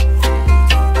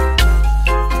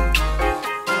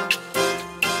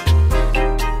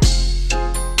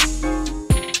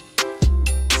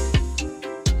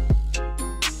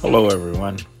Hello,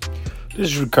 everyone.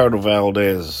 This is Ricardo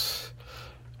Valdez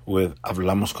with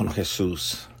Hablamos con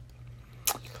Jesús.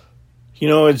 You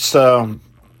know, it's an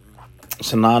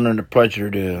honor and a pleasure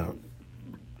to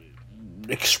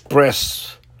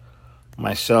express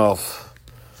myself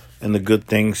and the good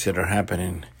things that are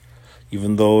happening,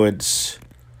 even though it's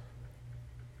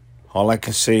all I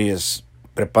can say is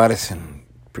prepárese,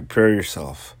 prepare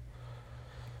yourself.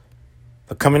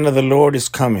 The coming of the Lord is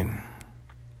coming.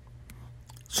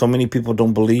 So many people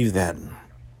don't believe that.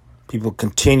 People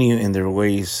continue in their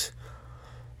ways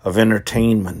of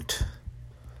entertainment.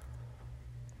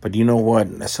 But you know what?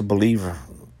 As a believer,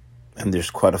 and there's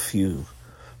quite a few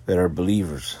that are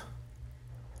believers,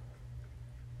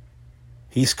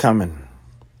 He's coming.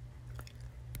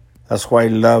 That's why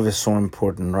love is so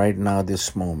important right now,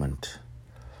 this moment.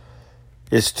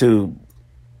 Is to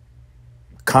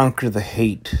conquer the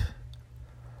hate.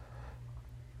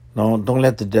 No, don't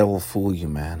let the devil fool you,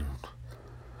 man.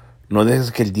 No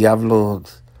dejes que el diablo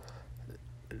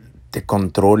te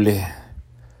controle,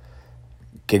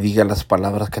 que diga las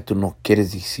palabras que tú no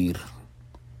quieres decir.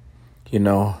 You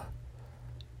know,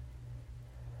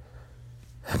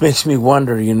 it makes me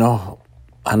wonder,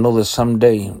 I know that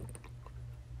someday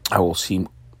I will see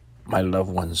my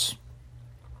loved ones.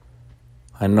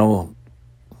 I know,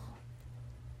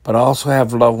 but I also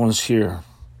have loved ones here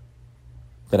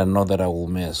that I know that I will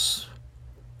miss.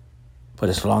 But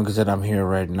as long as that I'm here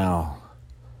right now,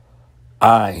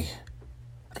 I,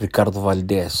 Ricardo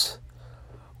Valdez,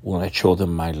 will show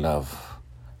them my love,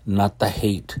 not the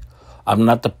hate. I'm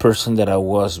not the person that I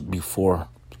was before.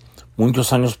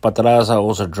 Muchos años para atrás, I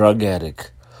was a drug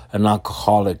addict, an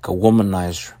alcoholic, a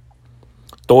womanizer.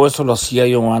 Todo eso lo hacía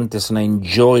yo antes, and I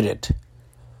enjoyed it.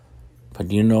 But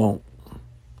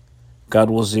God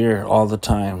was there all the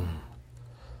time,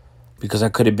 because I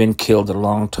could have been killed a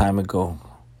long time ago.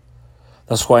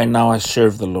 That's why now I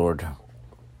serve the Lord.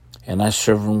 And I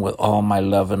serve Him with all my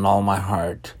love and all my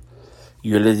heart.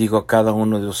 Yo le digo a cada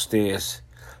uno de ustedes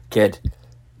que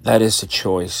that is a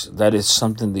choice. That is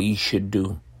something that you should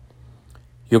do.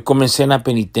 Yo comencé en la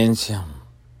penitencia.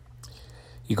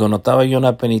 Y cuando estaba yo en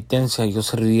la penitencia, yo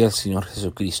servía al Señor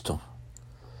Jesucristo.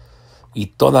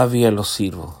 Y todavía lo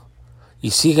sirvo.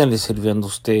 Y síganle sirviendo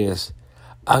ustedes.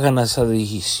 Hagan esa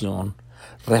decisión,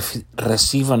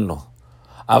 recíbanlo,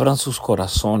 abran sus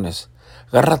corazones,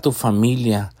 agarra a tu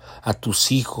familia, a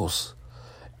tus hijos,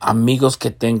 amigos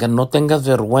que tengan, no tengas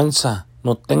vergüenza.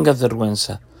 No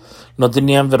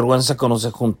tenían vergüenza cuando se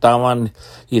juntaban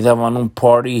y daban un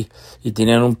party y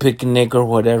tenían un picnic or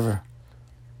whatever.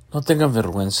 No tengan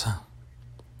vergüenza.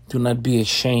 Do not be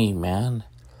ashamed, man.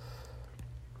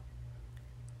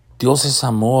 Dios es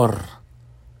amor.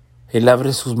 Él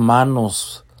abre sus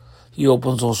manos. He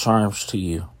opens those arms to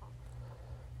you.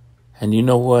 And you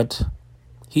know what?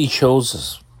 He shows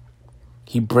us.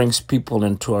 He brings people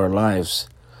into our lives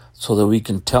so that we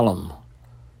can tell them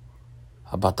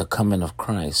about the coming of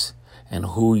Christ and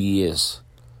who He is.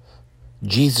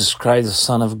 Jesus Christ, the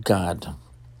Son of God.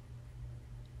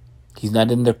 He's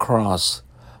not in the cross.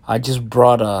 I just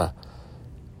brought a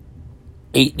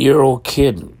 8-year-old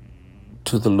kid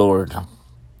to the Lord,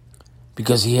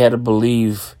 because he had to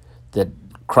believe that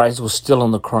Christ was still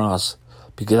on the cross,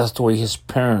 because that's the way his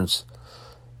parents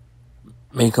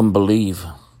make him believe.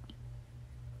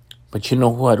 But you know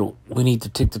what? We need to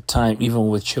take the time, even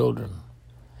with children,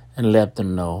 and let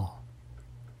them know.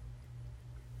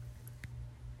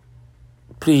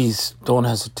 Please don't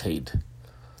hesitate.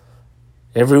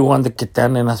 Everyone que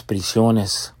están en las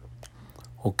prisiones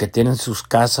o que tienen sus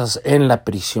casas en la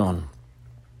prisión,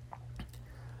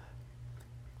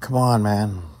 come on,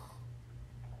 man.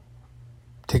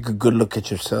 Take a good look at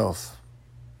yourself.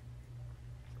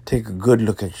 Take a good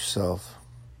look at yourself.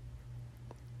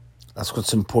 That's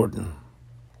what's important.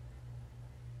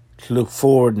 To look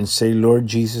forward and say, Lord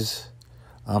Jesus,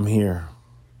 I'm here.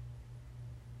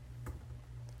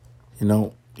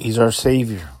 He's our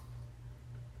Savior.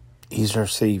 He's our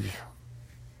Savior.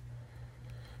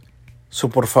 So,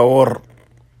 por favor,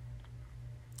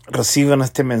 reciban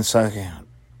este mensaje,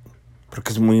 porque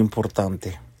es muy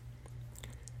importante.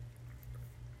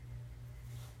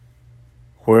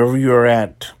 Wherever you're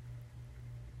at,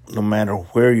 no matter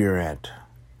where you're at,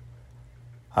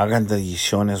 hagan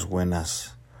decisiones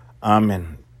buenas.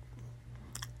 Amen.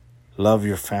 Love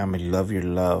your family, love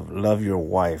your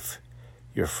wife,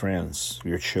 your friends,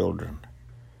 your children.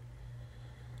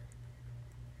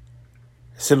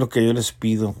 Eso es lo que yo les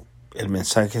pido. El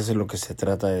mensaje es de lo que se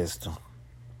trata esto.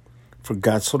 For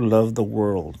God so loved the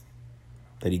world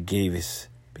that He gave His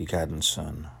begotten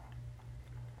Son.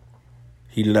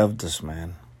 He loved us,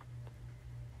 man.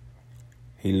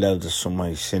 He loved us so much,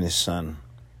 He sent His Son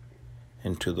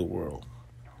into the world.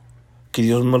 Que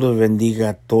Dios me los bendiga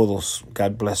a todos.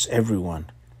 God bless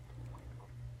everyone.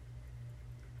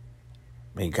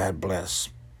 May God bless.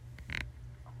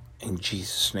 In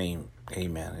Jesus' name,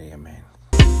 amen and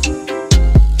amen.